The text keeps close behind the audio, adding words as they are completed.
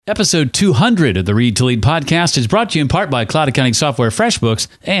Episode 200 of the Read to Lead podcast is brought to you in part by cloud accounting software FreshBooks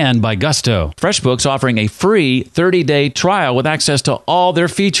and by Gusto. FreshBooks offering a free 30-day trial with access to all their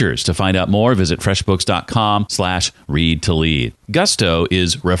features. To find out more, visit freshbooks.com/read-to-lead. Gusto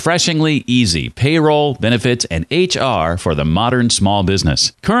is refreshingly easy payroll, benefits, and HR for the modern small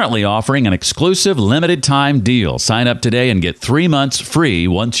business. Currently offering an exclusive limited time deal. Sign up today and get 3 months free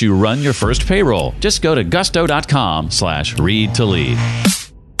once you run your first payroll. Just go to gusto.com/read-to-lead.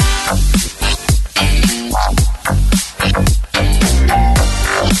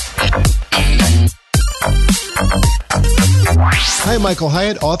 Hi, Michael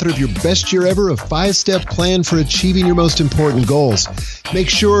Hyatt, author of Your Best Year Ever, a 5-step plan for achieving your most important goals. Make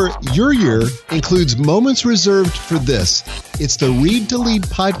sure your year includes moments reserved for this. It's the Read to Lead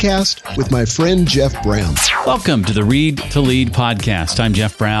podcast with my friend Jeff Brown. Welcome to the Read to Lead podcast. I'm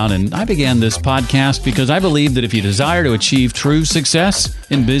Jeff Brown, and I began this podcast because I believe that if you desire to achieve true success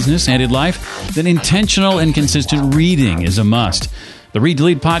in business and in life, then intentional and consistent reading is a must. The Read to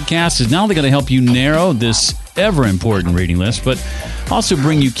Lead podcast is not only going to help you narrow this ever-important reading list, but also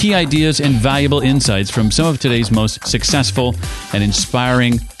bring you key ideas and valuable insights from some of today's most successful and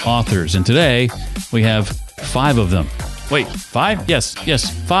inspiring authors. And today, we have 5 of them. Wait, 5? Yes,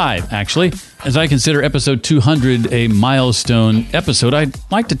 5, actually. As I consider episode 200 a milestone episode, I'd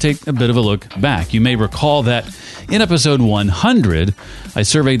like to take a bit of a look back. You may recall that in episode 100, I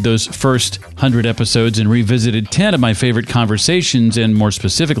surveyed those first 100 episodes and revisited 10 of my favorite conversations, and more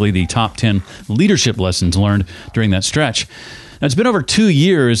specifically, the top 10 leadership lessons learned during that stretch. Now, it's been over 2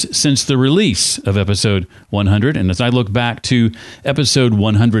 years since the release of episode 100, and as I look back to episode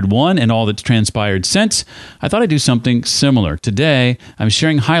 101 and all that's transpired since, I thought I'd do something similar. Today, I'm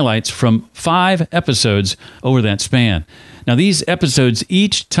sharing highlights from 5 episodes over that span. Now, these episodes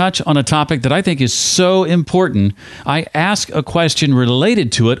each touch on a topic that I think is so important, I ask a question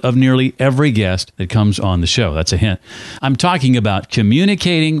related to it of nearly every guest that comes on the show. That's a hint. I'm talking about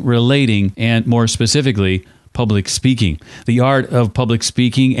communicating, relating, and more specifically, public speaking. The art of public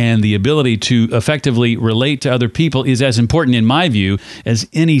speaking and the ability to effectively relate to other people is as important, in my view, as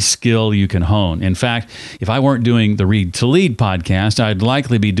any skill you can hone. In fact, if I weren't doing the Read to Lead podcast, I'd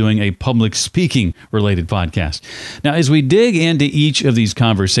likely be doing a public speaking related podcast. Now, as we dig into each of these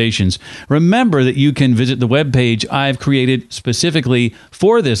conversations, remember that you can visit the webpage I've created specifically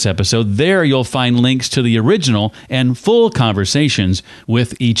for this episode. There you'll find links to the original and full conversations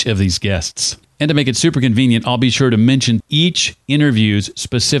with each of these guests. And to make it super convenient, I'll be sure to mention each interview's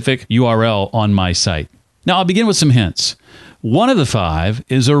specific URL on my site. Now, I'll begin with some hints. 1 of the 5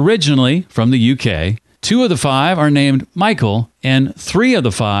 is originally from the UK. 2 of the 5 are named Michael, and 3 of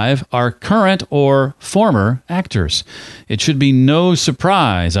the 5 are current or former actors. It should be no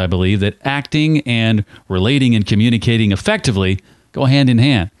surprise, I believe, that acting and relating and communicating effectively go hand in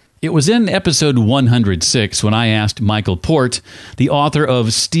hand. It was in episode 106 when I asked Michael Port, the author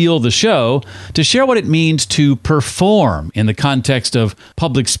of Steal the Show, to share what it means to perform in the context of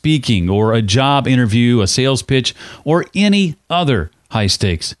public speaking or a job interview, a sales pitch, or any other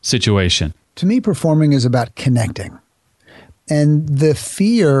high-stakes situation. To me, performing is about connecting. And the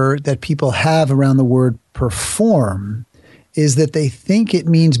fear that people have around the word perform is that they think it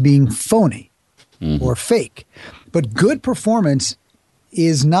means being phony or fake. But good performance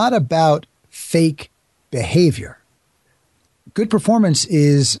is not about fake behavior. Good performance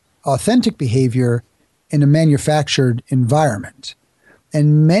is authentic behavior in a manufactured environment.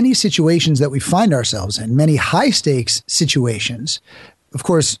 And many situations that we find ourselves in, many high-stakes situations, of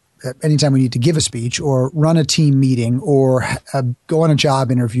course, anytime we need to give a speech or run a team meeting or go on a job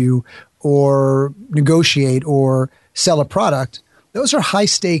interview or negotiate or sell a product, those are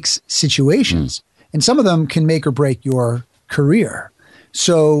high-stakes situations. And some of them can make or break your career.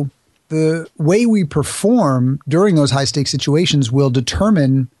 So the way we perform during those high-stakes situations will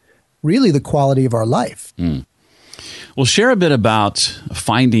determine really the quality of our life. Well, share a bit about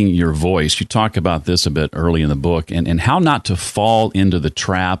finding your voice. You talk about this a bit early in the book, and how not to fall into the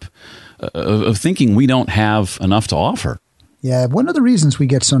trap of thinking we don't have enough to offer. Yeah, one of the reasons we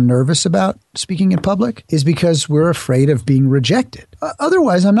get so nervous about speaking in public is because we're afraid of being rejected.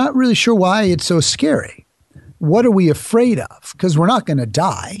 Otherwise, I'm not really sure why it's so scary. What are we afraid of? Because we're not going to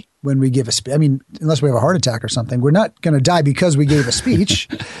die when we give a speech. I mean, unless we have a heart attack or something, we're not going to die because we gave a speech.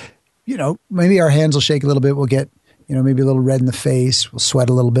 Maybe our hands will shake a little bit. We'll get, maybe a little red in the face. We'll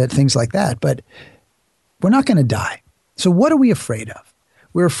sweat a little bit, things like that. But we're not going to die. So what are we afraid of?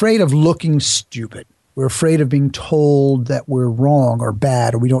 We're afraid of looking stupid. We're afraid of being told that we're wrong or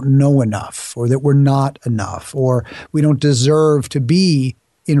bad, or we don't know enough, or that we're not enough, or we don't deserve to be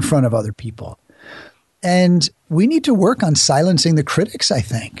in front of other people. And we need to work on silencing the critics, I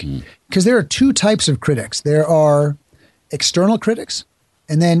think, because there are two types of critics. There are external critics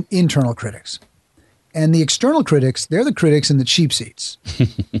and then internal critics. And the external critics, they're the critics in the cheap seats.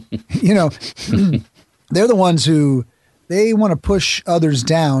 They're the ones who they want to push others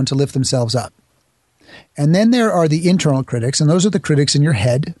down to lift themselves up. And then there are the internal critics, and those are the critics in your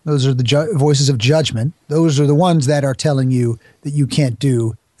head. Those are the voices of judgment. Those are the ones that are telling you that you can't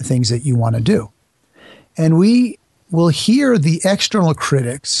do the things that you want to do. And we will hear the external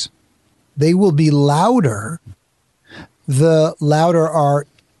critics. They will be louder. The louder our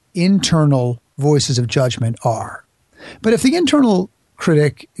internal voices of judgment are. But if the internal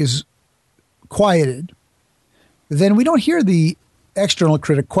critic is quieted, then we don't hear the external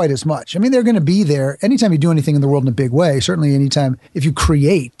critic quite as much. I mean, they're going to be there anytime you do anything in the world in a big way. Certainly anytime if you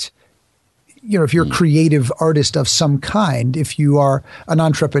create, if you're a creative artist of some kind, if you are an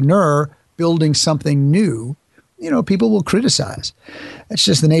entrepreneur building something new, people will criticize. That's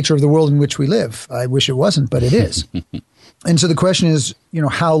just the nature of the world in which we live. I wish it wasn't, but it is. And so the question is,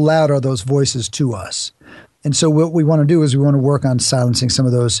 how loud are those voices to us? And so what we want to do is we want to work on silencing some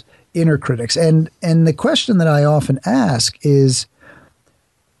of those inner critics. And the question that I often ask is,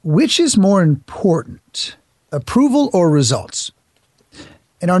 which is more important, approval or results?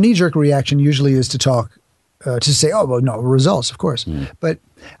 And our knee-jerk reaction usually is to talk, to say, oh, well, no, results, of course. But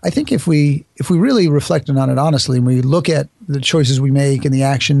I think if we really reflect on it honestly, and we look at the choices we make and the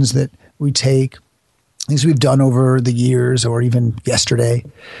actions that we take, things we've done over the years or even yesterday,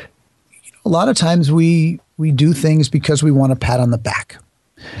 a lot of times we do things because we want a pat on the back.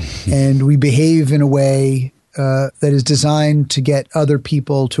 And we behave in a way that is designed to get other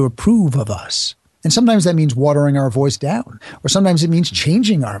people to approve of us. And sometimes that means watering our voice down, or sometimes it means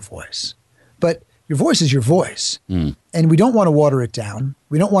changing our voice. But your voice is your voice. And we don't want to water it down.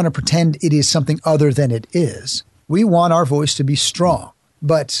 We don't want to pretend it is something other than it is. We want our voice to be strong.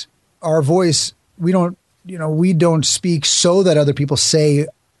 But our voice, we don't speak so that other people say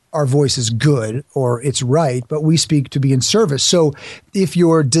our voice is good or it's right, but we speak to be in service. So if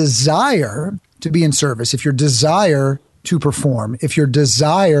your desire to be in service, if your desire to perform, if your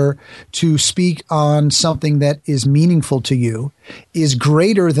desire to speak on something that is meaningful to you is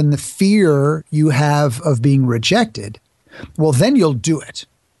greater than the fear you have of being rejected, well, then you'll do it.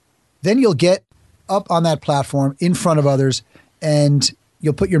 Then you'll get up on that platform in front of others and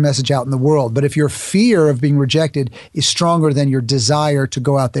you'll put your message out in the world. But if your fear of being rejected is stronger than your desire to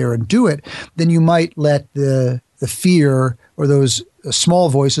go out there and do it, then you might let the fear or those small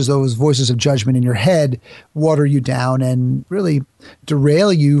voices, those voices of judgment in your head, water you down and really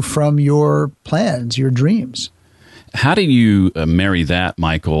derail you from your plans, your dreams. How do you marry that,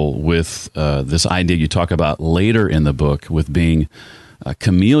 Michael, with this idea you talk about later in the book with being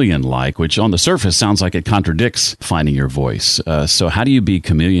chameleon-like, which on the surface sounds like it contradicts finding your voice. So how do you be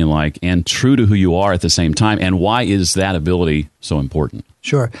chameleon-like and true to who you are at the same time? And why is that ability so important?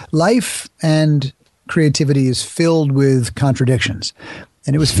 Sure. Life and creativity is filled with contradictions.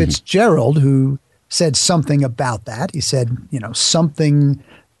 And it was Fitzgerald who said something about that. He said, something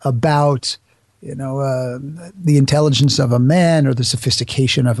about, the intelligence of a man or the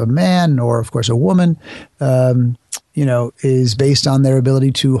sophistication of a man or, of course, a woman, is based on their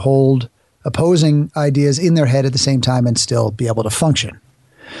ability to hold opposing ideas in their head at the same time and still be able to function.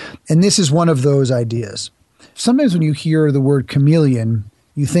 And this is one of those ideas. Sometimes when you hear the word chameleon,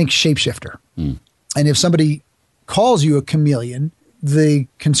 you think shapeshifter. And if somebody calls you a chameleon, the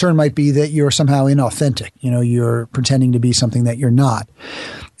concern might be that you're somehow inauthentic. You're pretending to be something that you're not.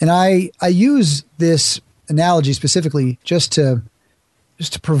 And I use this analogy specifically just to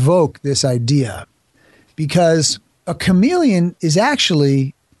provoke this idea, because a chameleon is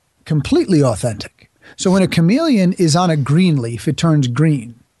actually completely authentic. So when a chameleon is on a green leaf, it turns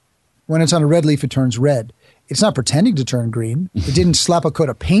green. When it's on a red leaf, it turns red. It's not pretending to turn green. It didn't slap a coat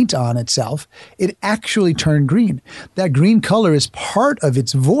of paint on itself. It actually turned green. That green color is part of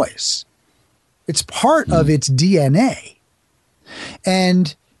its voice. It's part of its DNA.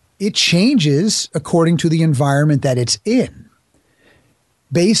 And it changes according to the environment that it's in,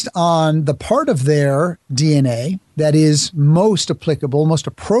 based on the part of their DNA that is most applicable, most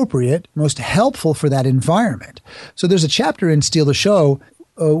appropriate, most helpful for that environment. So there's a chapter in Steal the Show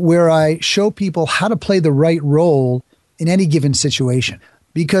where I show people how to play the right role in any given situation,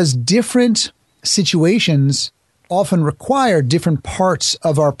 because different situations often require different parts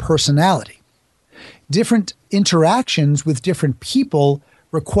of our personality. Different interactions with different people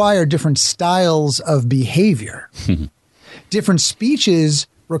require different styles of behavior. Different speeches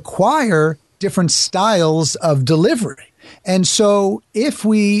require different styles of delivery. And so if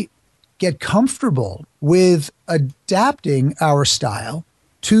we get comfortable with adapting our style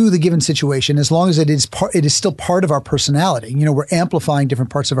to the given situation, as long as it is still part of our personality. We're amplifying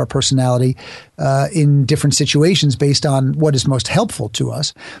different parts of our personality in different situations based on what is most helpful to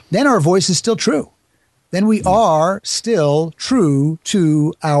us, then our voice is still true. Then we are still true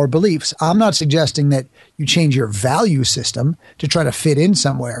to our beliefs. I'm not suggesting that you change your value system to try to fit in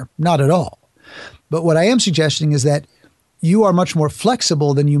somewhere. Not at all. But what I am suggesting is that you are much more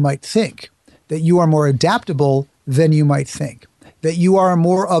flexible than you might think, that you are more adaptable than you might think, that you are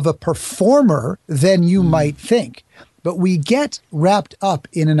more of a performer than you might think. But we get wrapped up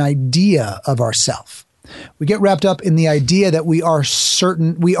in an idea of ourself. We get wrapped up in the idea that we are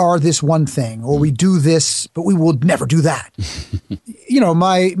certain we are this one thing, or we do this, but we will never do that.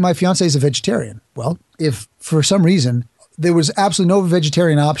 My fiance is a vegetarian. Well, if for some reason there was absolutely no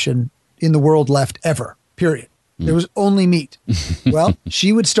vegetarian option in the world left ever, period. There was only meat. Well,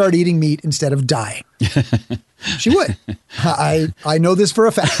 she would start eating meat instead of dying. She would. I know this for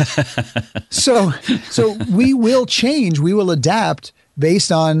a fact. So we will change. We will adapt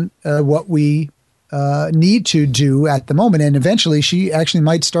based on what we need to do at the moment. And eventually she actually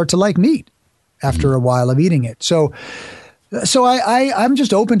might start to like meat after a while of eating it. So I'm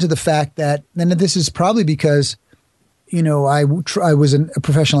just open to the fact that, and this is probably because, I was a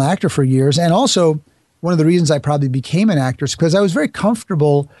professional actor for years. And also one of the reasons I probably became an actor is because I was very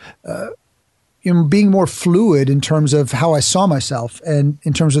comfortable being more fluid in terms of how I saw myself and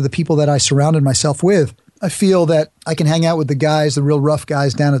in terms of the people that I surrounded myself with. I feel that I can hang out with the real rough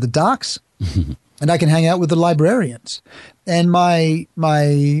guys down at the docks, and I can hang out with the librarians. And my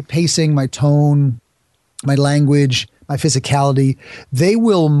pacing, my tone, my language, my physicality, they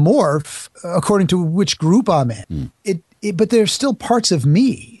will morph according to which group I'm in. But there's still parts of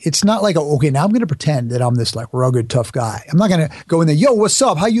me. It's not like, okay, now I'm going to pretend that I'm this like rugged, tough guy. I'm not going to go in there, yo, what's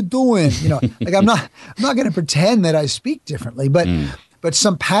up? How you doing? Like I'm not going to pretend that I speak differently, but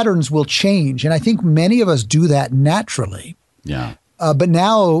some patterns will change. And I think many of us do that naturally. Yeah. But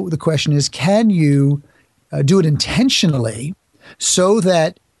now the question is, can you do it intentionally so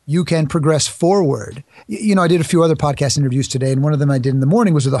that you can progress forward? I did a few other podcast interviews today, and one of them I did in the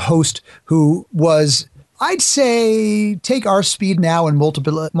morning was with a host who was, I'd say, take our speed now and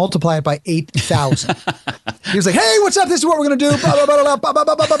multiply it by 8,000. He was like, hey, what's up? This is what we're going to do. Blah, blah, blah, blah, blah,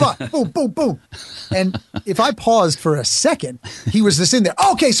 blah, blah, blah, blah. Boom, boom, boom. And if I paused for a second, he was just in there.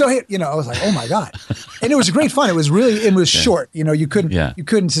 Okay, so here, I was like, oh my God. And it was great fun. It was short. You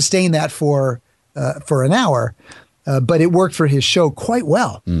couldn't sustain that for an hour, but it worked for his show quite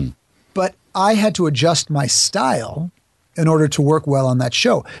well. But I had to adjust my style in order to work well on that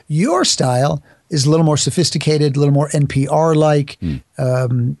show. Your style is a little more sophisticated, a little more NPR-like,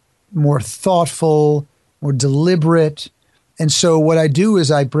 more thoughtful, more deliberate. And so what I do is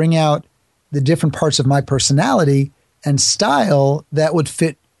I bring out the different parts of my personality and style that would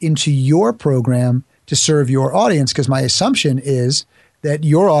fit into your program to serve your audience, because my assumption is that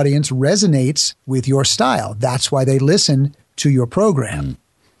your audience resonates with your style. That's why they listen to your program.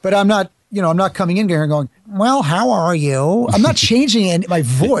 But I'm not coming in here and going, well, how are you? I'm not changing my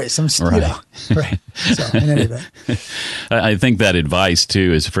voice. I'm still, right. So in any event. I think that advice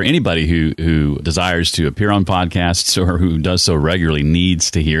too is for anybody who desires to appear on podcasts or who does so regularly needs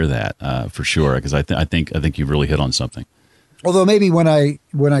to hear that for sure. Because I think you've really hit on something. Although maybe when I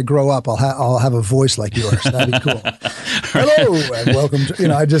grow up, I'll have a voice like yours. That'd be cool. Hello and welcome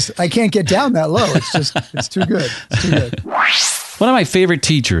to, I can't get down that low. It's too good. It's too good. One of my favorite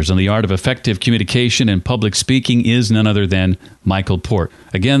teachers on the art of effective communication and public speaking is none other than Michael Port.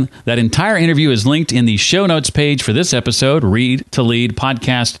 Again, that entire interview is linked in the show notes page for this episode,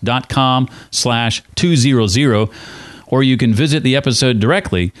 readtoleadpodcast.com/200, or you can visit the episode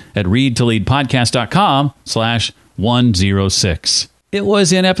directly at readtoleadpodcast.com/106. It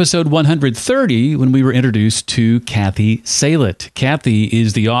was in episode 130 when we were introduced to Kathy Salet. Kathy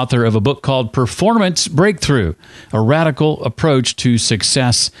is the author of a book called Performance Breakthrough, a radical approach to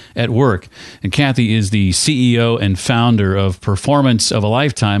success at work. And Kathy is the CEO and founder of Performance of a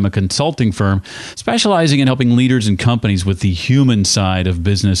Lifetime, a consulting firm specializing in helping leaders and companies with the human side of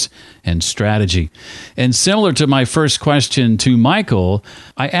business and strategy. And similar to my first question to Michael,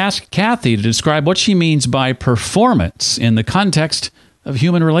 I asked Kathy to describe what she means by performance in the context of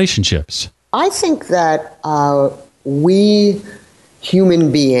human relationships. I think that we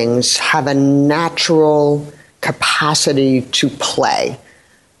human beings have a natural capacity to play,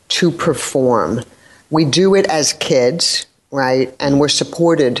 to perform. We do it as kids, right? And we're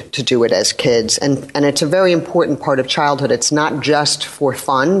supported to do it as kids. And it's a very important part of childhood. It's not just for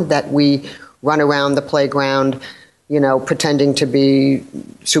fun that we run around the playground, pretending to be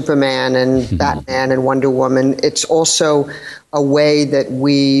Superman and Batman and Wonder Woman. It's also a way that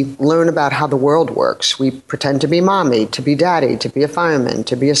we learn about how the world works. We pretend to be mommy, to be daddy, to be a fireman,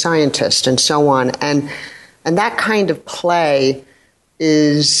 to be a scientist, and so on. And that kind of play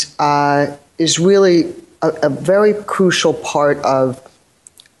is really a very crucial part of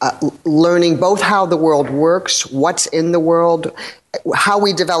learning both how the world works, what's in the world, how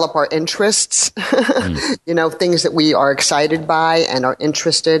we develop our interests, things that we are excited by and are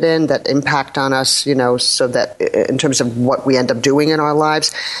interested in that impact on us, so that in terms of what we end up doing in our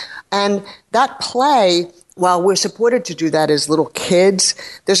lives. And that play, while we're supported to do that as little kids,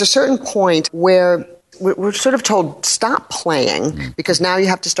 there's a certain point where we're sort of told, stop playing, because now you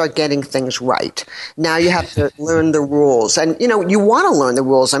have to start getting things right. Now you have to learn the rules. And, you want to learn the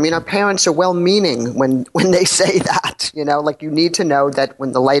rules. I mean, our parents are well-meaning when they say that, like you need to know that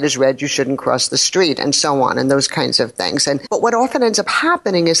when the light is red, you shouldn't cross the street, and so on, and those kinds of things. But what often ends up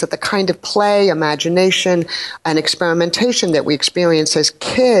happening is that the kind of play, imagination, and experimentation that we experience as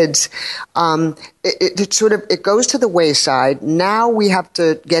kids, it goes to the wayside. Now we have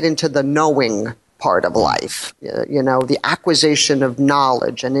to get into the knowing part of life, the acquisition of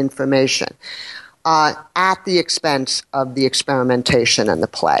knowledge and information at the expense of the experimentation and the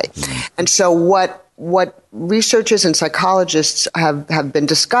play. And so what researchers and psychologists have been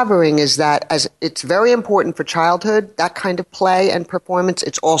discovering is that as it's very important for childhood, that kind of play and performance,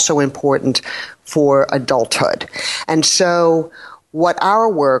 it's also important for adulthood. And so what our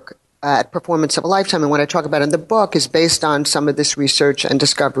work at Performance of a Lifetime, and what I talk about in the book, is based on some of this research and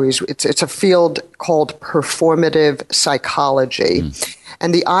discoveries. It's a field called performative psychology.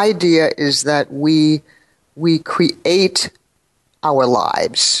 And the idea is that we create our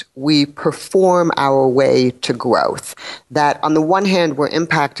lives. We perform our way to growth. That on the one hand, we're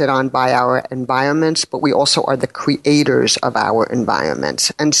impacted on by our environments, but we also are the creators of our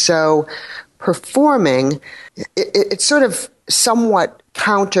environments. And so performing, it's sort of somewhat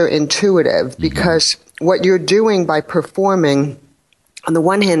counterintuitive, because what you're doing by performing, on the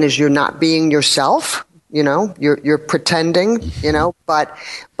one hand, is you're not being yourself, you're pretending, but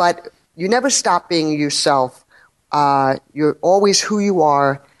you never stop being yourself. You're always who you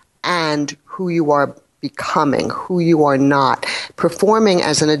are and who you are becoming, who you are not. Performing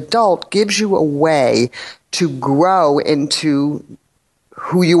as an adult gives you a way to grow into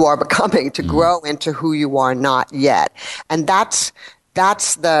who you are becoming, to grow into who you are not yet. And that's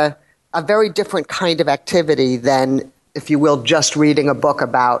a very different kind of activity than, if you will, just reading a book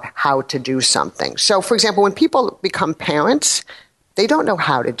about how to do something. So, for example, when people become parents, they don't know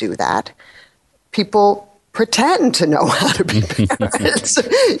how to do that. People pretend to know how to be parents.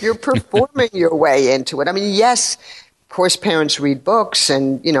 You're performing your way into it. I mean, yes, of course, parents read books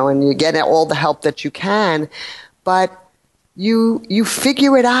and you get all the help that you can, but you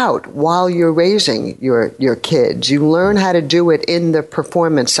figure it out while you're raising your kids. You learn how to do it in the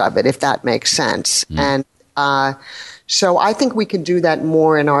performance of it, if that makes sense. And so I think we can do that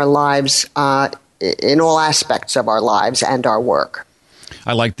more in our lives, in all aspects of our lives and our work.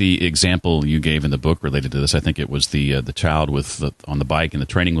 I like the example you gave in the book related to this. I think it was the child on the bike and the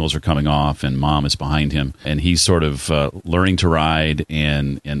training wheels are coming off and mom is behind him and he's sort of learning to ride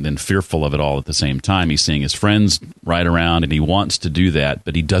and then fearful of it all at the same time. He's seeing his friends ride around and he wants to do that,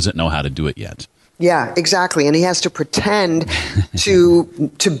 but he doesn't know how to do it yet. Yeah, exactly. And he has to pretend to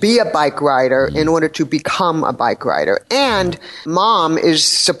be a bike rider in order to become a bike rider. And mom is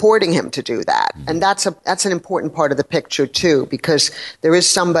supporting him to do that. And that's an important part of the picture too, because there is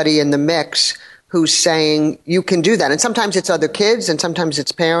somebody in the mix who's saying you can do that. And sometimes it's other kids and sometimes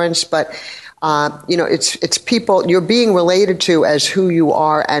it's parents, but it's people you're being related to as who you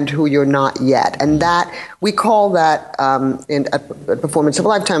are and who you're not yet. And that, we call that in a Performance of a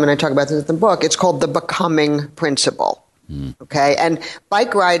Lifetime, and I talk about this in the book, it's called the becoming principle. Okay. And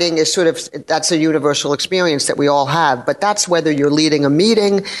bike riding is that's a universal experience that we all have, but that's whether you're leading a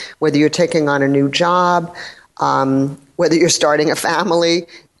meeting, whether you're taking on a new job, whether you're starting a family,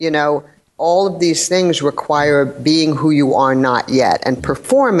 all of these things require being who you are not yet, and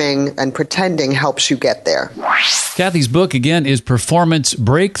performing and pretending helps you get there. Kathy's book, again, is Performance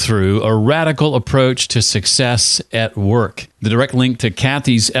Breakthrough, a radical approach to success at work. The direct link to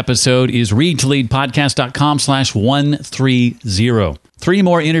Kathy's episode is readtoleadpodcast.com/130. 3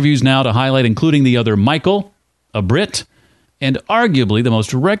 more interviews now to highlight, including the other Michael, a Brit, and arguably the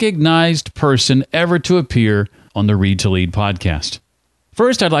most recognized person ever to appear on the Read to Lead podcast.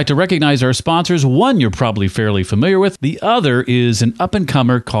 First, I'd like to recognize our sponsors. One you're probably fairly familiar with. The other is an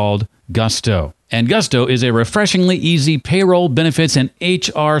up-and-comer called Gusto. And Gusto is a refreshingly easy payroll, benefits, and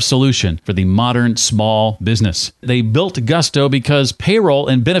HR solution for the modern small business. They built Gusto because payroll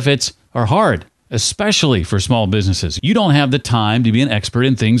and benefits are hard, especially for small businesses. You don't have the time to be an expert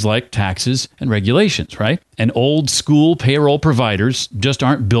in things like taxes and regulations, right? And old school payroll providers just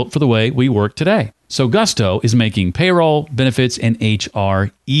aren't built for the way we work today. So Gusto is making payroll, benefits, and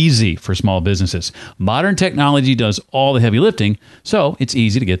HR easy for small businesses. Modern technology does all the heavy lifting, so it's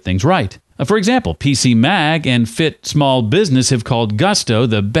easy to get things right. For example, PC Mag and Fit Small Business have called Gusto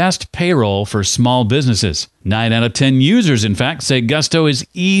the best payroll for small businesses. 9 out of 10 users, in fact, say Gusto is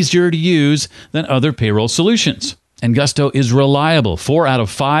easier to use than other payroll solutions. And Gusto is reliable. 4 out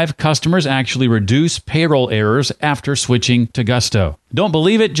of 5 customers actually reduce payroll errors after switching to Gusto. Don't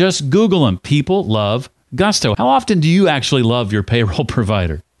believe it? Just Google them. People love Gusto. How often do you actually love your payroll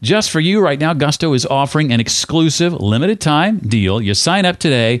provider? Just for you right now, Gusto is offering an exclusive limited time deal. You sign up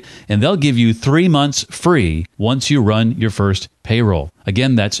today and they'll give you 3 months free once you run your first payroll.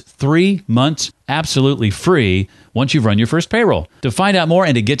 Again, that's 3 months absolutely free once you've run your first payroll. To find out more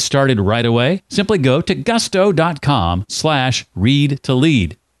and to get started right away, simply go to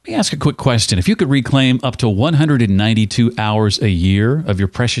gusto.com/read-to-lead. Let me ask a quick question. If you could reclaim up to 192 hours a year of your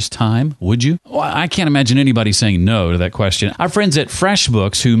precious time, would you? Well, I can't imagine anybody saying no to that question. Our friends at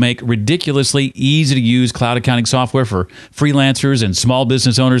FreshBooks, who make ridiculously easy-to-use cloud accounting software for freelancers and small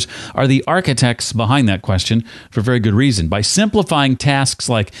business owners, are the architects behind that question for very good reason. By simplifying tasks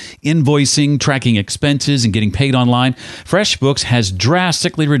like invoicing, tracking expenses, and getting paid online, FreshBooks has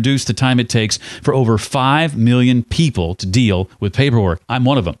drastically reduced the time it takes for over 5 million people to deal with paperwork. I'm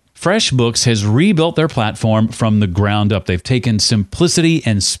one of them. FreshBooks has rebuilt their platform from the ground up. They've taken simplicity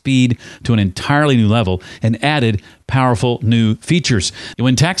and speed to an entirely new level and added powerful new features.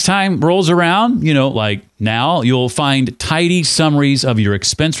 When tax time rolls around, like now, you'll find tidy summaries of your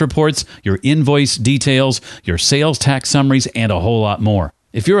expense reports, your invoice details, your sales tax summaries, and a whole lot more.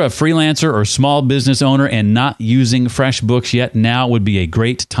 If you're a freelancer or small business owner and not using FreshBooks yet, now would be a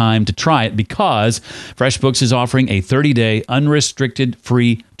great time to try it because FreshBooks is offering a 30-day unrestricted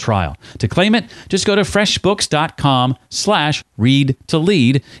free trial. To claim it, just go to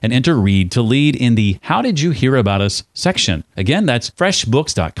freshbooks.com/read-to-lead and enter read to lead in the How Did You Hear About Us section. Again, that's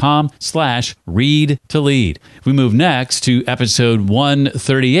freshbooks.com/read-to-lead. We move next to episode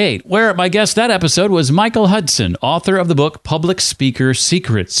 138, where my guest that episode was Michael Hudson, author of the book Public Speaker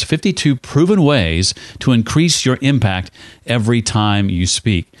Secrets, 52 Proven Ways to Increase Your Impact Every Time You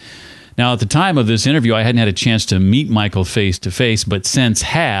Speak. Now, at the time of this interview, I hadn't had a chance to meet Michael face to face, but since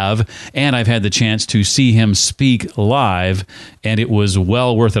have, and I've had the chance to see him speak live, and it was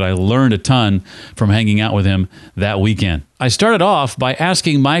well worth it. I learned a ton from hanging out with him that weekend. I started off by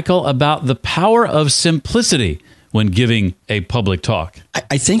asking Michael about the power of simplicity when giving a public talk.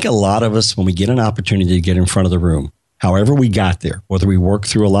 I think a lot of us, when we get an opportunity to get in front of the room, however we got there, whether we worked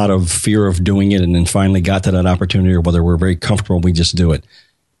through a lot of fear of doing it and then finally got to that opportunity, or whether we're very comfortable and we just do it,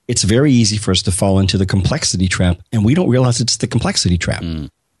 it's very easy for us to fall into the complexity trap, and we don't realize it's the complexity trap.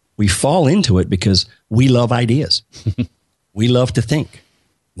 We fall into it because we love ideas. We love to think.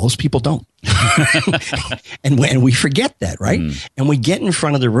 Most people don't. and we forget that, right? And we get in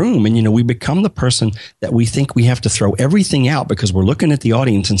front of the room and, we become the person that we think we have to throw everything out because we're looking at the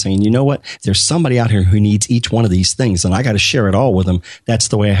audience and saying, you know what? There's somebody out here who needs each one of these things, and I got to share it all with them. That's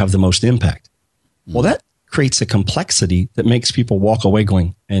the way I have the most impact. Well, that creates a complexity that makes people walk away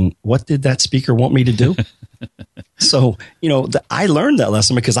going, and what did that speaker want me to do? So, I learned that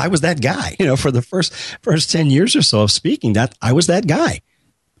lesson because I was that guy, for the first 10 years or so of speaking, that I was that guy.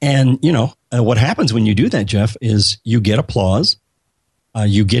 And, what happens when you do that, Jeff, is you get applause.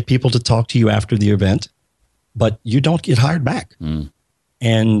 You get people to talk to you after the event, but you don't get hired back.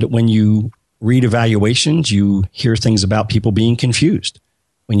 And when you read evaluations, you hear things about people being confused.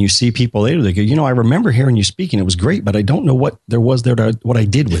 When you see people later, they go, I remember hearing you speak and it was great, but I don't know what there was there, what I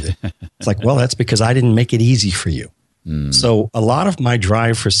did with it. It's like, well, that's because I didn't make it easy for you. So a lot of my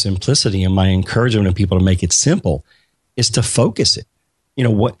drive for simplicity and my encouragement of people to make it simple is to focus it.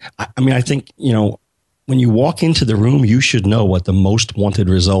 I think, when you walk into the room, you should know what the most wanted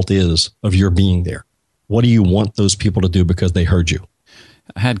result is of your being there. What do you want those people to do because they heard you?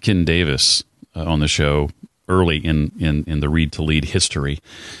 I had Ken Davis on the show early in the Read to Lead history.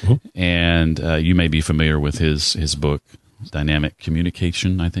 And you may be familiar with his book, Dynamic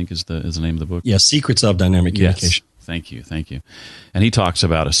Communication, I think is the name of the book. Yeah, Secrets of Dynamic Communication. Yes. Thank you. And he talks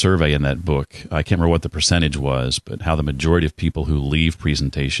about a survey in that book. I can't remember what the percentage was, but how the majority of people who leave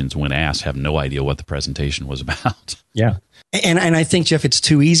presentations when asked have no idea what the presentation was about. Yeah. And I think, Jeff, it's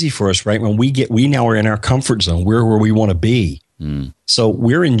too easy for us, right? When we now are in our comfort zone, we're where we want to be. So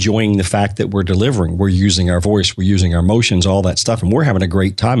we're enjoying the fact that we're delivering. We're using our voice, we're using our emotions, all that stuff, and we're having a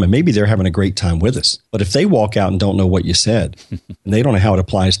great time. And maybe they're having a great time with us. But if they walk out and don't know what you said, and they don't know how it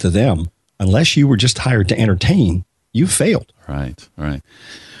applies to them, unless you were just hired to entertain, you failed. Right. Well,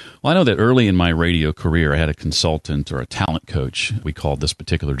 I know that early in my radio career, I had a consultant or a talent coach. We called this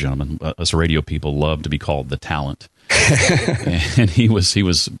particular gentleman. Us radio people love to be called the talent. And he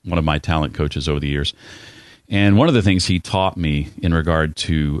was one of my talent coaches over the years. And one of the things he taught me in regard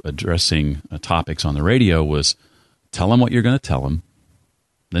to addressing topics on the radio was tell them what you're going to tell them,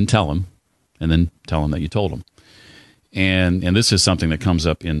 then tell them, and then tell them that you told them. And this is something that comes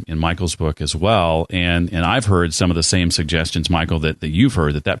up in Michael's book as well. And I've heard some of the same suggestions, Michael, that you've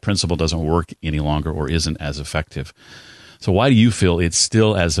heard, that principle doesn't work any longer or isn't as effective. So why do you feel it's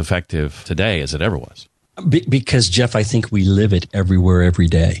still as effective today as it ever was? Because, Jeff, I think we live it everywhere, every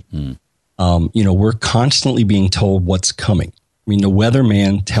day. We're constantly being told what's coming. I mean, the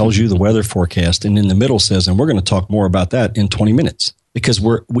weatherman tells you the weather forecast, and in the middle says, and we're going to talk more about that in 20 minutes, because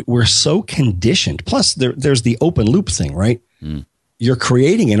we're so conditioned. Plus, there's the open loop thing, right? You're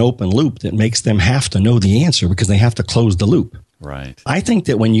creating an open loop that makes them have to know the answer because they have to close the loop. Right. I think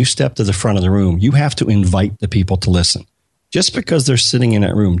that when you step to the front of the room, you have to invite the people to listen. Just because they're sitting in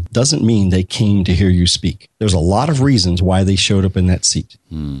that room doesn't mean they came to hear you speak. There's a lot of reasons why they showed up in that seat.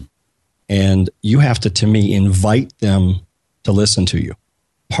 And you have to me, invite them to listen to you.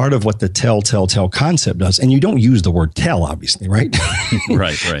 Part of what the tell concept does, and you don't use the word tell, obviously, right?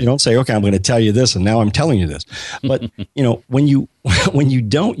 Right. You don't say, okay, I'm going to tell you this, and now I'm telling you this. But, when you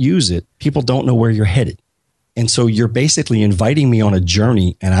don't use it, people don't know where you're headed. And so you're basically inviting me on a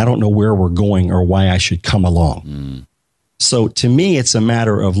journey, and I don't know where we're going or why I should come along. So to me, it's a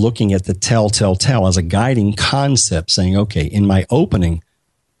matter of looking at the tell as a guiding concept, saying, okay, in my opening,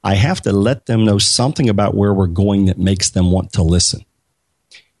 I have to let them know something about where we're going that makes them want to listen.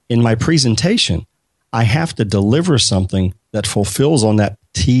 In my presentation, I have to deliver something that fulfills on that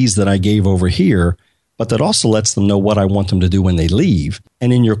tease that I gave over here, but that also lets them know what I want them to do when they leave.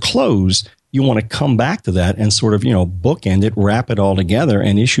 And in your close, you want to come back to that and sort of, bookend it, wrap it all together,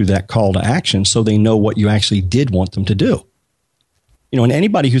 and issue that call to action so they know what you actually did want them to do. And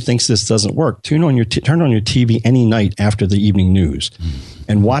anybody who thinks this doesn't work, turn on your TV any night after the evening news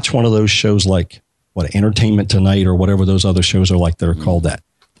and watch one of those shows like Entertainment Tonight or whatever those other shows are like that are called that.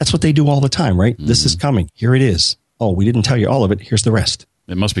 That's what they do all the time, right? This is coming. Here it is. Oh, we didn't tell you all of it. Here's the rest.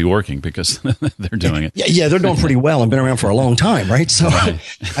 It must be working because they're doing it. Yeah, they're doing pretty well and been around for a long time, right? So right.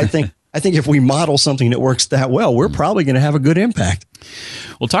 I think if we model something that works that well, we're probably going to have a good impact.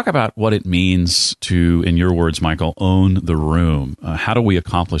 Well, talk about what it means to, in your words, Michael, own the room. How do we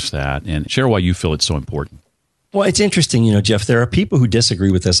accomplish that? And share why you feel it's so important. Well, it's interesting, Jeff, there are people who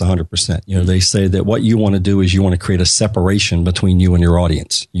disagree with this 100%. They say that what you want to do is you want to create a separation between you and your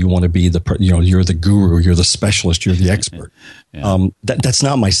audience. You want to be you're the guru, you're the specialist, you're the expert. That's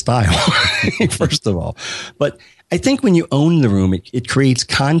not my style, first of all. But I think when you own the room, it creates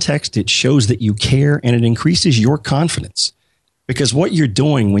context, it shows that you care, and it increases your confidence. Because what you're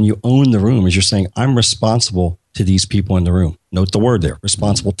doing when you own the room is you're saying, I'm responsible to these people in the room. Note the word there,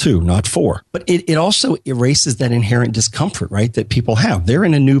 responsible to, not for. But it also erases that inherent discomfort, right, that people have. They're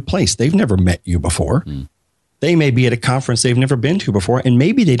in a new place. They've never met you before. They may be at a conference they've never been to before, and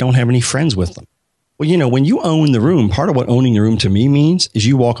maybe they don't have any friends with them. Well, when you own the room, part of what owning the room to me means is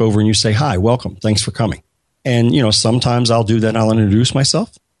you walk over and you say, hi, welcome, thanks for coming. And, sometimes I'll do that and I'll introduce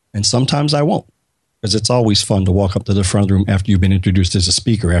myself, and sometimes I won't. Because it's always fun to walk up to the front of the room after you've been introduced as a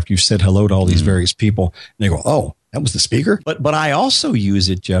speaker, after you've said hello to all these various people. And they go, oh, that was the speaker? But I also use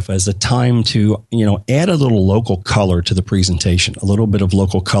it, Jeff, as a time to, add a little local color to the presentation, a little bit of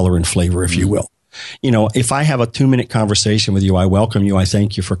local color and flavor, if you will. If I have a 2-minute conversation with you, I welcome you, I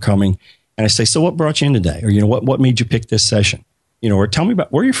thank you for coming. And I say, so what brought you in today? Or, what made you pick this session? Or tell me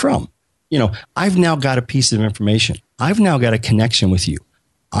about where you're from. I've now got a piece of information. I've now got a connection with you.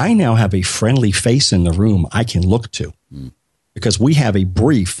 I now have a friendly face in the room I can look to because we have a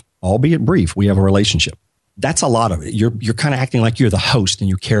brief, albeit brief, we have a relationship. That's a lot of it. You're kind of acting like you're the host and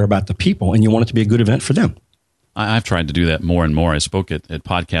you care about the people and you want it to be a good event for them. I've tried to do that more and more. I spoke at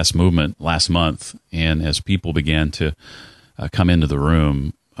Podcast Movement last month, and as people began to come into the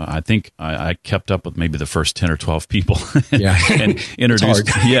room, I think I kept up with maybe the first 10 or 12 people and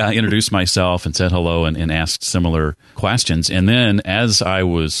introduced myself and said hello and asked similar questions. And then as I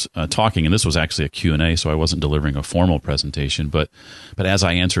was talking, and this was actually a Q&A, so I wasn't delivering a formal presentation, but as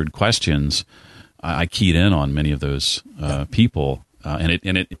I answered questions, I keyed in on many of those people.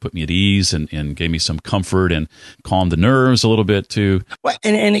 and it put me at ease and gave me some comfort and calmed the nerves a little bit too. Well,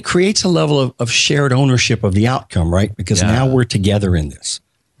 and it creates a level of shared ownership of the outcome, right? Because now we're together in this.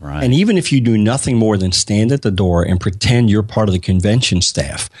 Right. And even if you do nothing more than stand at the door and pretend you're part of the convention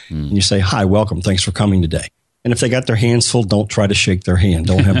staff, and you say, "Hi, welcome, thanks for coming today." And if they got their hands full, don't try to shake their hand.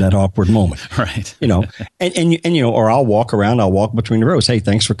 Don't have that awkward moment. Right. Or I'll walk around, I'll walk between the rows. "Hey,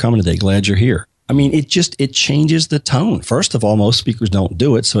 thanks for coming today. Glad you're here." I mean, it changes the tone. First of all, most speakers don't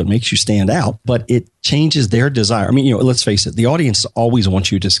do it, so it makes you stand out, but it changes their desire. I mean, let's face it, the audience always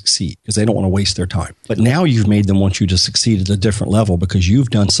wants you to succeed because they don't want to waste their time. But now you've made them want you to succeed at a different level because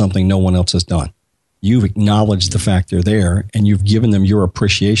you've done something no one else has done. You've acknowledged the fact they're there, and you've given them your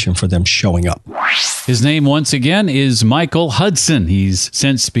appreciation for them showing up. His name, once again, is Michael Hudson. He's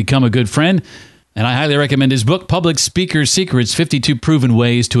since become a good friend, and I highly recommend his book, Public Speaker Secrets, 52 Proven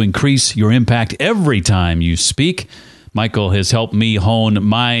Ways to Increase Your Impact Every Time You Speak. Michael has helped me hone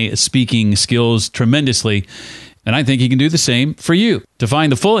my speaking skills tremendously, and I think he can do the same for you. To find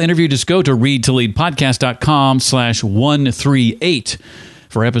the full interview, just go to readtoleadpodcast.com/138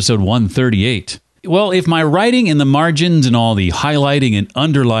 for episode 138. Well, if my writing in the margins and all the highlighting and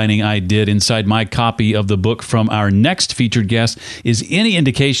underlining I did inside my copy of the book from our next featured guest is any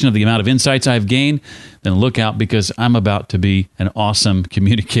indication of the amount of insights I've gained, then look out because I'm about to be an awesome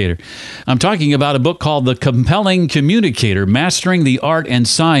communicator. I'm talking about a book called The Compelling Communicator, Mastering the Art and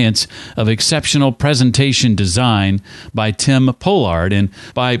Science of Exceptional Presentation Design by Tim Pollard. And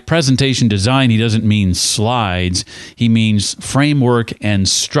by presentation design, he doesn't mean slides. He means framework and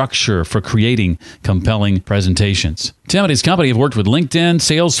structure for creating compelling presentations. Tim and his company have worked with LinkedIn,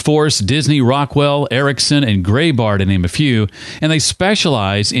 Salesforce, Disney, Rockwell, Ericsson, and Graybar, to name a few, and they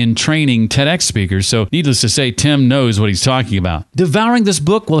specialize in training TEDx speakers, so needless to say, Tim knows what he's talking about. Devouring this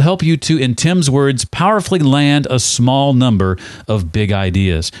book will help you to, in Tim's words, powerfully land a small number of big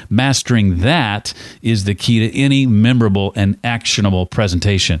ideas. Mastering that is the key to any memorable and actionable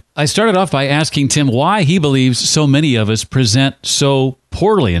presentation. I started off by asking Tim why he believes so many of us present so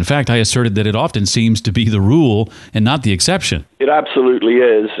poorly. In fact, I asserted that it often seems to be the rule and not the exception. It absolutely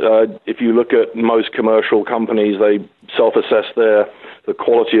is. If you look at most commercial companies, they self-assess the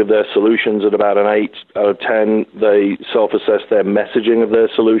quality of their solutions at about an 8 out of 10. They self-assess their messaging of their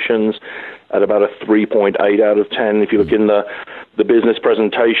solutions at about a 3.8 out of 10. If you look in the business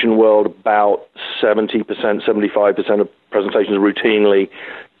presentation world, about 70%, 75% of presentations are routinely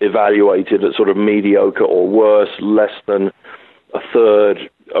evaluated at sort of mediocre or worse. Less than a third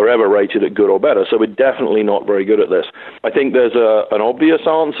are ever rated at good or better. So we're definitely not very good at this. I think there's an obvious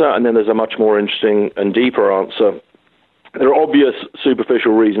answer, and then there's a much more interesting and deeper answer. There are obvious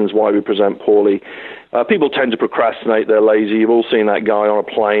superficial reasons why we present poorly. People tend to procrastinate. They're lazy. You've all seen that guy on a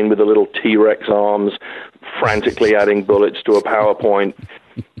plane with the little T-Rex arms, frantically adding bullets to a PowerPoint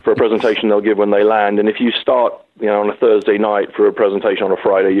for a presentation they'll give when they land. And if you start, on a Thursday night for a presentation on a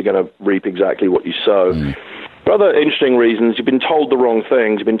Friday, you're going to reap exactly what you sow. For other interesting reasons, you've been told the wrong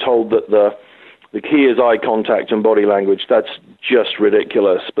things. You've been told that the key is eye contact and body language. That's just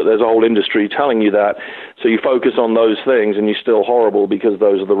ridiculous. But there's a whole industry telling you that. So you focus on those things and you're still horrible because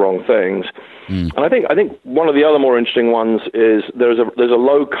those are the wrong things. And I think one of the other more interesting ones is there's a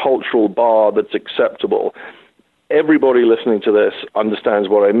low cultural bar that's acceptable. Everybody listening to this understands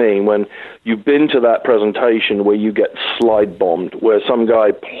what I mean. When you've been to that presentation where you get slide bombed, where some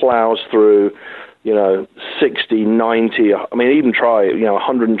guy plows through 60, 90, I mean, even try,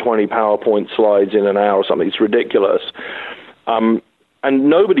 120 PowerPoint slides in an hour or something. It's ridiculous. And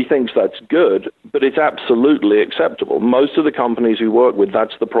nobody thinks that's good, but it's absolutely acceptable. Most of the companies we work with,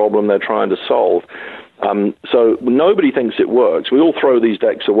 that's the problem they're trying to solve. So nobody thinks it works. We all throw these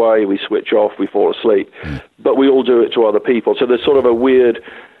decks away, we switch off, we fall asleep, but we all do it to other people. So there's sort of a weird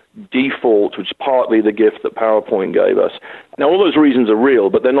default, which is partly the gift that PowerPoint gave us. Now, all those reasons are real,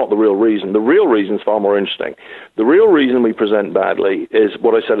 but they're not the real reason. The real reason is far more interesting. The real reason we present badly is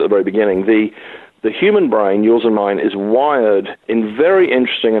what I said at the very beginning. The human brain, yours and mine, is wired in very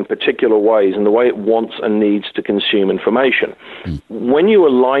interesting and particular ways in the way it wants and needs to consume information. When you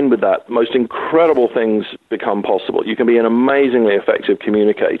align with that, most incredible things become possible. You can be an amazingly effective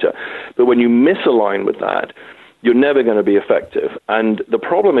communicator, but when you misalign with that, you're never going to be effective. And the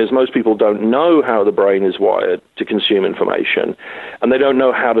problem is most people don't know how the brain is wired to consume information, and they don't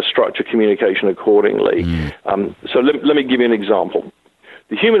know how to structure communication accordingly. So let me give you an example.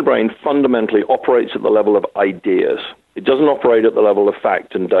 The human brain fundamentally operates at the level of ideas. It doesn't operate at the level of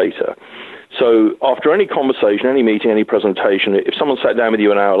fact and data. So after any conversation, any meeting, any presentation, if someone sat down with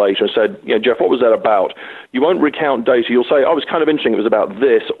you an hour later and said, Jeff, what was that about? You won't recount data. You'll say, oh, it was kind of interesting. It was about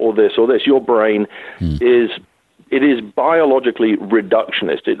this or this or this. Your brain is It is biologically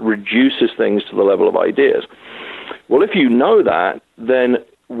reductionist. It reduces things to the level of ideas. Well, if you know that, then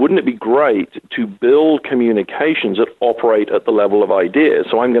wouldn't it be great to build communications that operate at the level of ideas?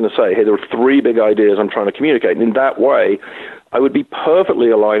 So I'm going to say, hey, there are 3 big ideas I'm trying to communicate. And in that way, I would be perfectly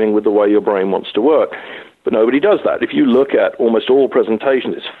aligning with the way your brain wants to work. But nobody does that. If you look at almost all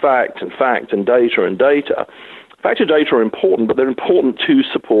presentations, it's fact and data and data. Facts and data are important, but they're important to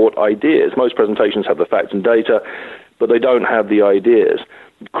support ideas. Most presentations have the facts and data, but they don't have the ideas.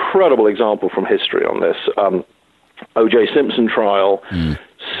 Incredible example from history on this. O.J. Simpson trial,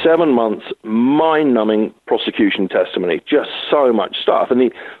 7 months, mind-numbing prosecution testimony, just so much stuff.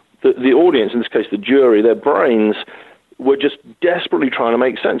 And the audience, in this case the jury, their brains were just desperately trying to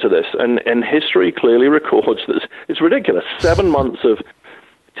make sense of this. And history clearly records this. It's ridiculous. 7 months of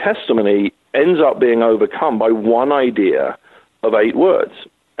testimony ends up being overcome by one idea of 8 words.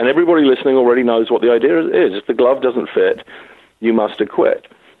 And everybody listening already knows what the idea is. If the glove doesn't fit, you must acquit.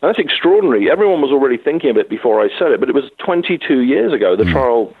 And that's extraordinary. Everyone was already thinking of it before I said it, but it was 22 years ago. The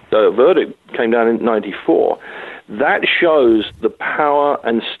trial verdict came down in 94. That shows the power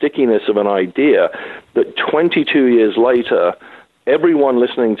and stickiness of an idea that 22 years later, everyone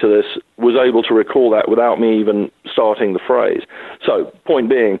listening to this was able to recall that without me even starting the phrase. So, point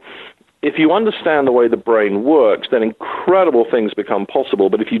being, if you understand the way the brain works, then incredible things become possible.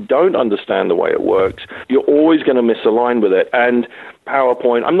 But if you don't understand the way it works, you're always going to misalign with it. And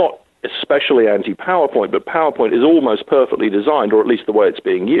PowerPoint, I'm not especially anti-PowerPoint, but PowerPoint is almost perfectly designed, or at least the way it's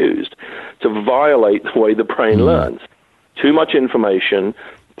being used, to violate the way the brain learns. Too much information,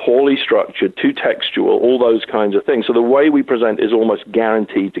 poorly structured, too textual, all those kinds of things. So the way we present is almost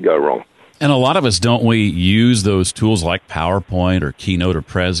guaranteed to go wrong. And a lot of us, don't we use those tools like PowerPoint or Keynote or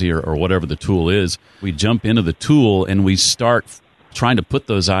Prezi or whatever the tool is? We jump into the tool and we start trying to put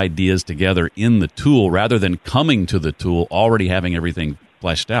those ideas together in the tool rather than coming to the tool already having everything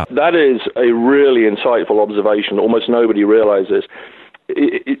fleshed out. That is a really insightful observation. Almost nobody realizes.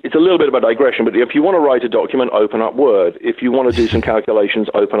 It's a little bit of a digression, but if you want to write a document, open up Word. If you want to do some calculations,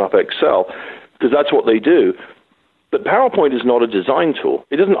 open up Excel, because that's what they do. But PowerPoint is not a design tool.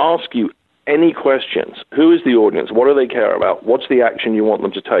 It doesn't ask you any questions. Who is the audience? What do they care about? What's the action you want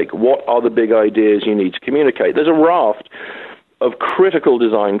them to take? What are the big ideas you need to communicate? There's a raft of critical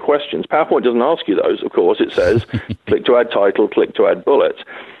design questions. PowerPoint doesn't ask you those, of course. It says, click to add title, click to add bullets.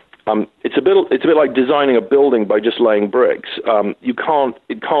 It's a bit like designing a building by just laying bricks. It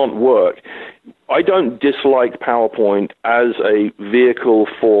can't work. I don't dislike PowerPoint as a vehicle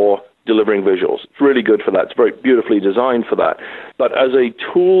for delivering visuals. It's really good for that. It's very beautifully designed for that. But as a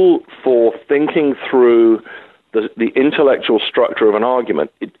tool for thinking through the intellectual structure of an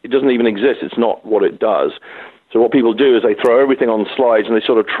argument, it doesn't even exist. It's not what it does. So what people do is they throw everything on slides and they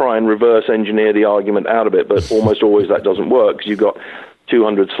sort of try and reverse engineer the argument out of it, but almost always that doesn't work because you've got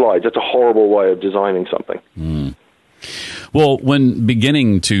 200 slides. That's a horrible way of designing something. Well, when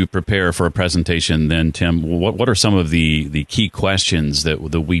beginning to prepare for a presentation, then, Tim, what are some of the key questions that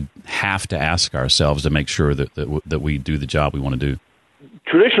we have to ask ourselves to make sure that we do the job we want to do?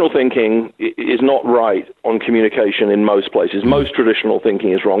 Traditional thinking is not right on communication in most places. Most traditional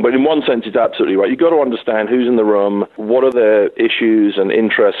thinking is wrong, but in one sense it's absolutely right. You've got to understand who's in the room, what are their issues and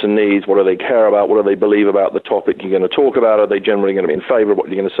interests and needs, what do they care about, what do they believe about the topic you're going to talk about, are they generally going to be in favor of what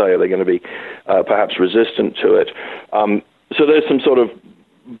you're going to say, are they going to be perhaps resistant to it? So there's some sort of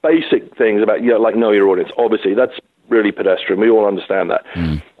basic things about, like know your audience. Obviously, that's really pedestrian. We all understand that.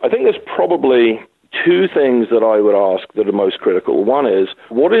 I think there's probably 2 things that I would ask that are most critical. One is,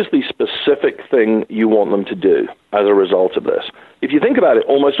 what is the specific thing you want them to do as a result of this? If you think about it,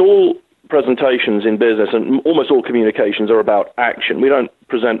 almost all presentations in business and almost all communications are about action. We don't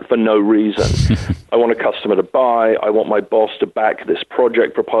present for no reason. I want a customer to buy. I want my boss to back this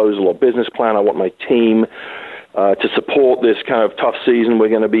project proposal or business plan. I want my team to support this kind of tough season we're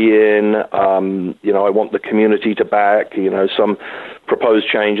going to be in. I want the community to back, some proposed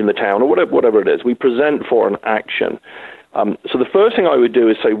change in the town or whatever it is. We present for an action. So the first thing I would do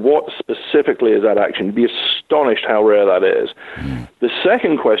is say, what specifically is that action? You'd be astonished how rare that is. The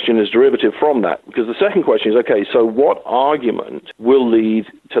second question is derivative from that, because the second question is, okay, so what argument will lead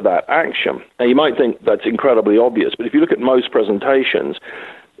to that action? Now, you might think that's incredibly obvious, but if you look at most presentations,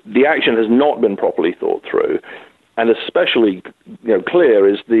 the action has not been properly thought through, and especially clear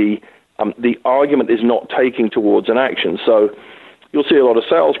is the argument is not taking towards an action. So you'll see a lot of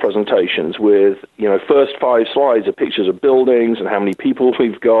sales presentations with first 5 slides are pictures of buildings and how many people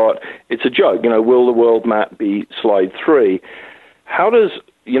we've got. It's a joke. Will the world map be slide 3? How does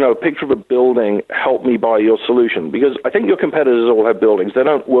a picture of a building, help me buy your solution. Because I think your competitors all have buildings. They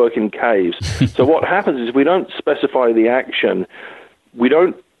don't work in caves. So what happens is we don't specify the action.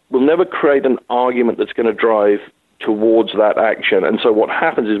 We'll never create an argument that's going to drive towards that action. And so what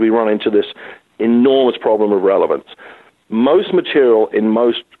happens is we run into this enormous problem of relevance. Most material in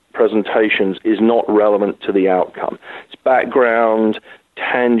most presentations is not relevant to the outcome. It's background,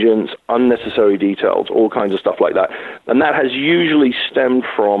 tangents, unnecessary details, all kinds of stuff like that. And that has usually stemmed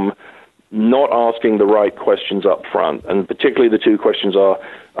from not asking the right questions up front. And particularly the two questions are,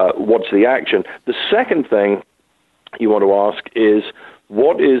 what's the action? The second thing you want to ask is,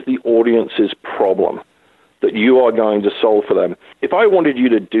 what is the audience's problem that you are going to solve for them? If I wanted you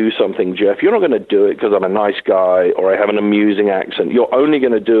to do something, Jeff, you're not going to do it because I'm a nice guy or I have an amusing accent. You're only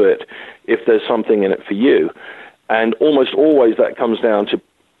going to do it if there's something in it for you. And almost always that comes down to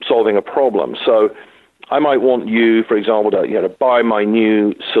solving a problem. So I might want you, for example, to buy my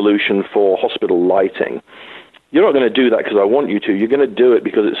new solution for hospital lighting. You're not going to do that because I want you to. You're going to do it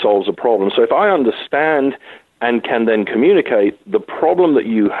because it solves a problem. So if I understand and can then communicate the problem that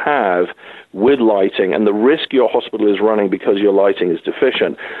you have with lighting and the risk your hospital is running because your lighting is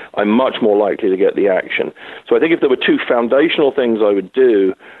deficient, I'm much more likely to get the action. So I think if there were two foundational things I would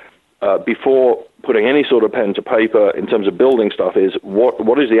do before putting any sort of pen to paper in terms of building stuff is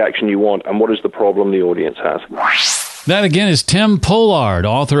what is the action you want and what is the problem the audience has. That again is Tim Pollard,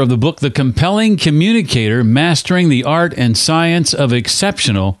 author of the book The Compelling Communicator, Mastering the Art and Science of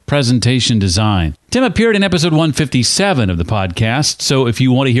Exceptional Presentation Design. Tim appeared in episode 157 of the podcast, so if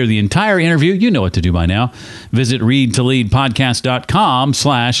you want to hear the entire interview, you know what to do by now. Visit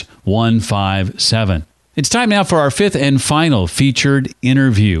readtoleadpodcast.com/157. It's time now for our fifth and final featured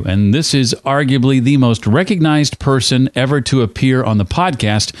interview, and this is arguably the most recognized person ever to appear on the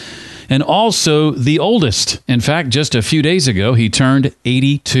podcast, and also the oldest. In fact, just a few days ago, he turned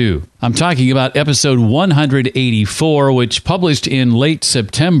 82. I'm talking about episode 184, which published in late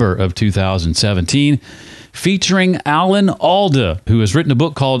September of 2017, featuring Alan Alda, who has written a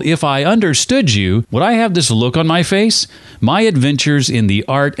book called If I Understood You, Would I Have This Look on My Face? My Adventures in the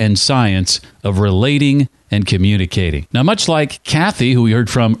Art and Science of Relating and Communicating. Now, much like Kathy, who we heard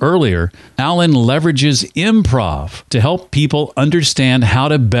from earlier, Alan leverages improv to help people understand how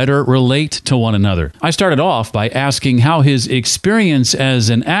to better relate to one another. I started off by asking how his experience as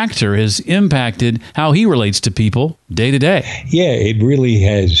an actor has impacted how he relates to people day to day. Yeah, it really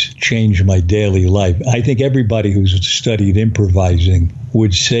has changed my daily life. I think everybody who's studied improvising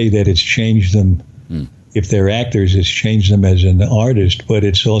would say that it's changed them. If they're actors, it's changed them as an artist, but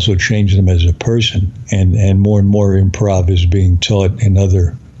it's also changed them as a person. And more improv is being taught in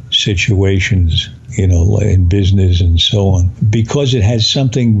other situations, in business and so on, because it has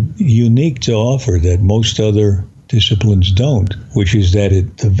something unique to offer that most other disciplines don't, which is that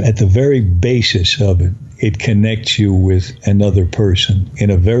at the very basis of it, it connects you with another person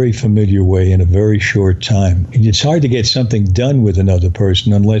in a very familiar way in a very short time. And it's hard to get something done with another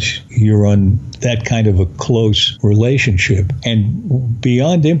person unless you're on that kind of a close relationship. And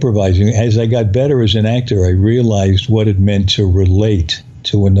beyond improvising, as I got better as an actor, I realized what it meant to relate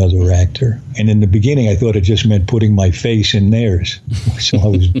to another actor. And in the beginning, I thought it just meant putting my face in theirs. So I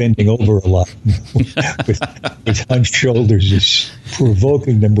was bending over a lot with hunched shoulders, just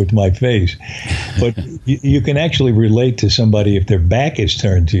provoking them with my face. But you can actually relate to somebody if their back is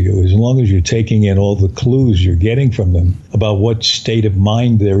turned to you, as long as you're taking in all the clues you're getting from them about what state of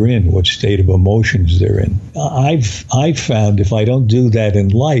mind they're in, what state of emotions they're in. I've found if I don't do that in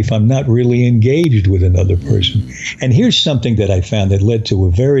life, I'm not really engaged with another person. And here's something that I found that led to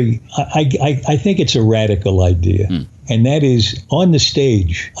a very, I think it's a radical idea. And that is, on the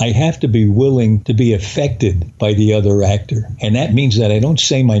stage, I have to be willing to be affected by the other actor. And that means that I don't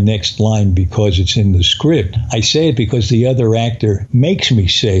say my next line because it's in the script. I say it because the other actor makes me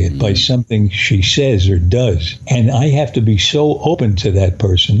say it by something she says or does. And I have to be so open to that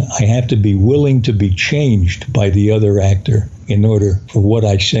person. I have to be willing to be changed by the other actor in order for what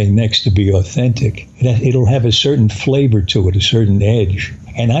I say next to be authentic. It'll have a certain flavor to it, a certain edge.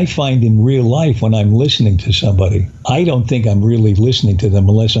 And I find in real life, when I'm listening to somebody, I don't think I'm really listening to them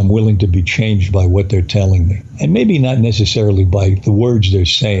unless I'm willing to be changed by what they're telling me. And maybe not necessarily by the words they're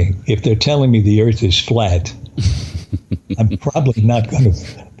saying. If they're telling me the earth is flat, I'm probably not going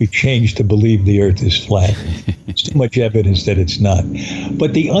to be changed to believe the earth is flat. There's too much evidence that it's not.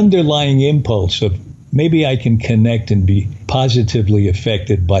 But the underlying impulse of maybe I can connect and be positively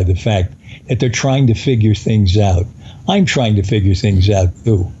affected by the fact that they're trying to figure things out. I'm trying to figure things out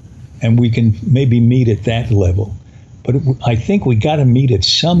too. And we can maybe meet at that level. But I think we got to meet at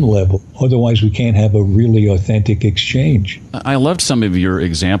some level. Otherwise, we can't have a really authentic exchange. I loved some of your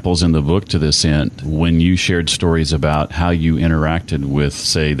examples in the book to this end when you shared stories about how you interacted with,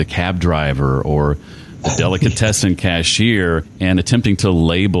 say, the cab driver or the delicatessen cashier, and attempting to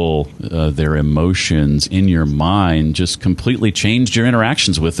label their emotions in your mind just completely changed your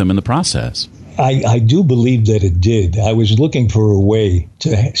interactions with them in the process. I do believe that it did. I was looking for a way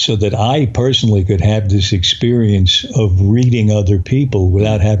so that I personally could have this experience of reading other people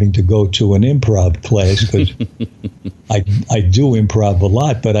without having to go to an improv class, because I do improv a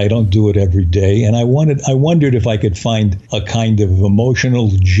lot, but I don't do it every day. And I wondered if I could find a kind of emotional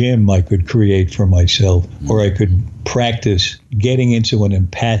gym I could create for myself, or I could practice getting into an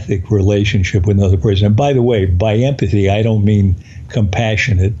empathic relationship with another person. And by the way, by empathy, I don't mean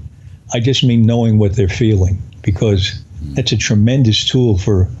compassionate. I just mean knowing what they're feeling, because that's a tremendous tool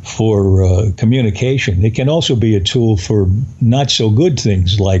for communication. It can also be a tool for not so good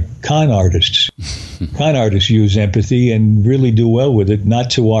things like con artists. Con artists use empathy and really do well with it, not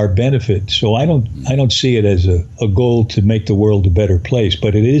to our benefit. So I don't see it as a goal to make the world a better place,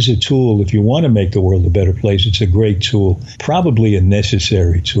 but it is a tool. If you want to make the world a better place, it's a great tool, probably a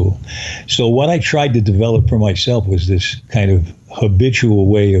necessary tool. So what I tried to develop for myself was this kind of habitual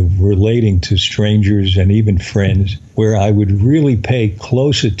way of relating to strangers and even friends, where I would really pay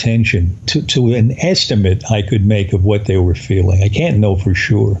close attention to an estimate I could make of what they were feeling. I can't know for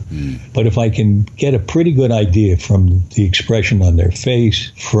sure, but if I can get a pretty good idea from the expression on their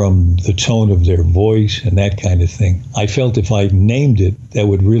face, from the tone of their voice and that kind of thing, I felt if I named it, that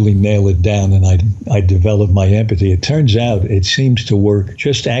would really nail it down, and I'd develop my empathy. It turns out it seems to work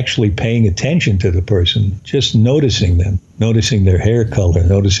just actually paying attention to the person, just noticing them, noticing their hair color,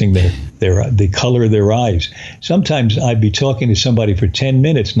 noticing the color of their eyes. Sometimes I'd be talking to somebody for 10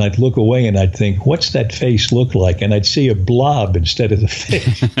 minutes and I'd look away and I'd think, what's that face look like? And I'd see a blob instead of the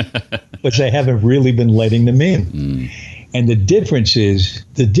face, because I haven't really been letting them in. And the difference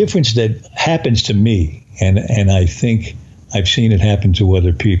that happens to me, and I think I've seen it happen to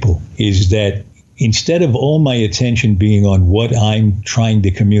other people, is that instead of all my attention being on what I'm trying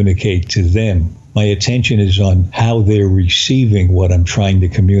to communicate to them, my attention is on how they're receiving what I'm trying to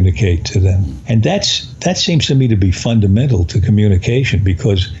communicate to them. And that seems to me to be fundamental to communication,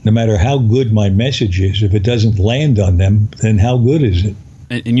 because no matter how good my message is, if it doesn't land on them, then how good is it?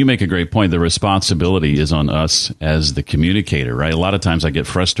 And you make a great point. The responsibility is on us as the communicator, right? A lot of times I get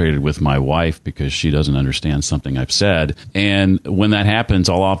frustrated with my wife because she doesn't understand something I've said. And when that happens,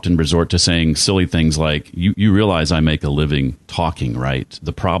 I'll often resort to saying silly things like, you realize I make a living talking, right?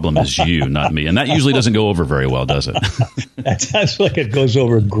 The problem is you, not me. And that usually doesn't go over very well, does it? That sounds like it goes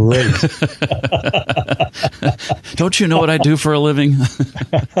over great. Don't you know what I do for a living?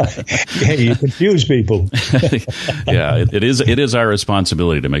 Yeah, you confuse people. Yeah, it is our responsibility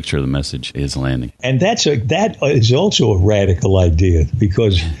to make sure the message is landing. And that is also a radical idea,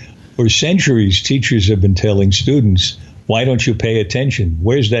 because for centuries, teachers have been telling students, why don't you pay attention?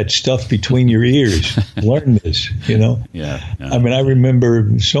 Where's that stuff between your ears? Learn this, Yeah. I mean, I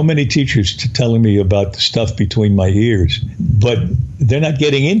remember so many teachers telling me about the stuff between my ears, but they're not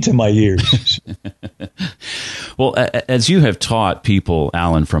getting into my ears. Well, as you have taught people,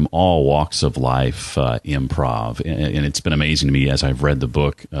 Alan, from all walks of life, improv, and it's been amazing to me as I've read the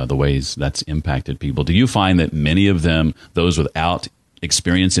book, the ways that's impacted people. Do you find that many of them, those without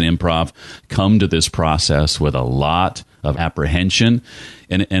experience in improv, come to this process with a lot of apprehension?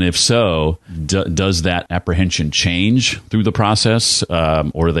 And if so, does that apprehension change through the process,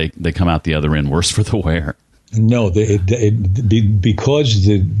 or they come out the other end worse for the wear? No, because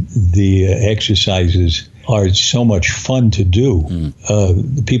the exercises are so much fun to do,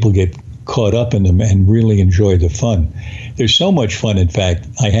 people get caught up in them and really enjoy the fun. There's so much fun, in fact,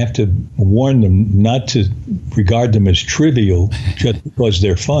 I have to warn them not to regard them as trivial just because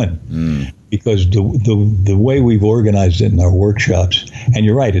they're fun. Because the way we've organized it in our workshops, and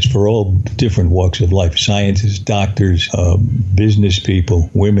you're right, it's for all different walks of life, scientists, doctors, business people,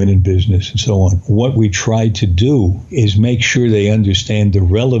 women in business, and so on. What we try to do is make sure they understand the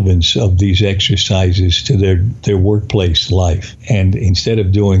relevance of these exercises to their workplace life. And instead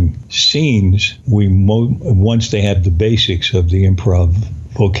of doing scenes, once they have the basics of the improv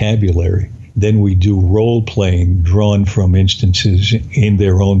vocabulary, then we do role-playing drawn from instances in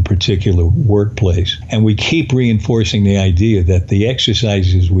their own particular workplace. And we keep reinforcing the idea that the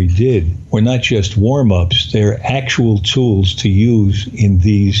exercises we did were not just warm-ups, they're actual tools to use in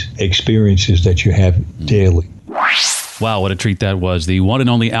these experiences that you have daily. Wow, what a treat that was. The one and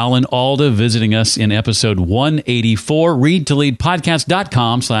only Alan Alda visiting us in episode 184.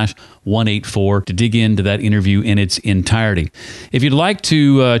 readtoleadpodcast.com/184 to dig into that interview in its entirety. If you'd like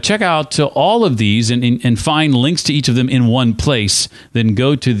to check out all of these and find links to each of them in one place, then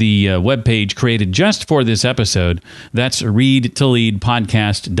go to the webpage created just for this episode. That's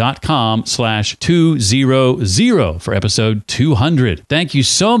readtoleadpodcast.com/200 for episode 200. Thank you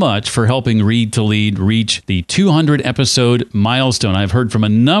so much for helping Read to Lead reach the 200 episode milestone. I've heard from a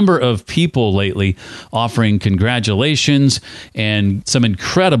number of people lately offering congratulations and some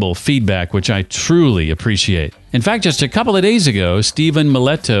incredible feedback, which I truly appreciate. In fact, just a couple of days ago, Stephen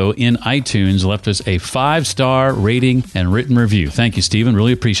Miletto in iTunes left us a 5-star rating and written review. Thank you, Stephen.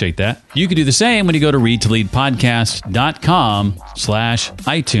 Really appreciate that. You can do the same when you go to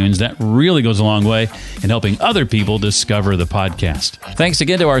readtoleadpodcast.com/iTunes. That really goes a long way in helping other people discover the podcast. Thanks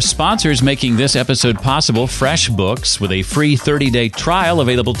again to our sponsors making this episode possible, FreshBooks, with a free 30-day trial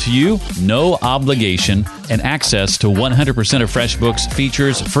available to you, no obligation, and access to 100% of FreshBooks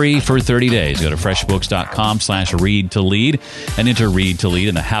features free for 30 days. Go to freshbooks.com/read to lead and enter Read to Lead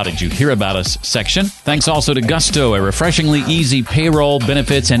in the How Did You Hear About Us section. Thanks also to Gusto, a refreshingly easy payroll,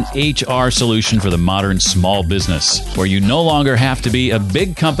 benefits, and HR solution for the modern small business, where you no longer have to be a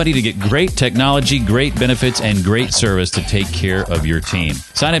big company to get great technology, great benefits, and great service to take care of your team.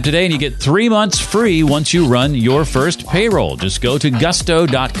 Sign up today and you get 3 months free once you run your first payroll. Just go to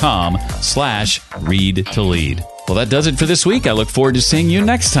gusto.com/read to lead. Well, that does it for this week. I look forward to seeing you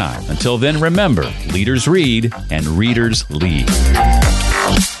next time. Until then, remember, leaders read and readers lead.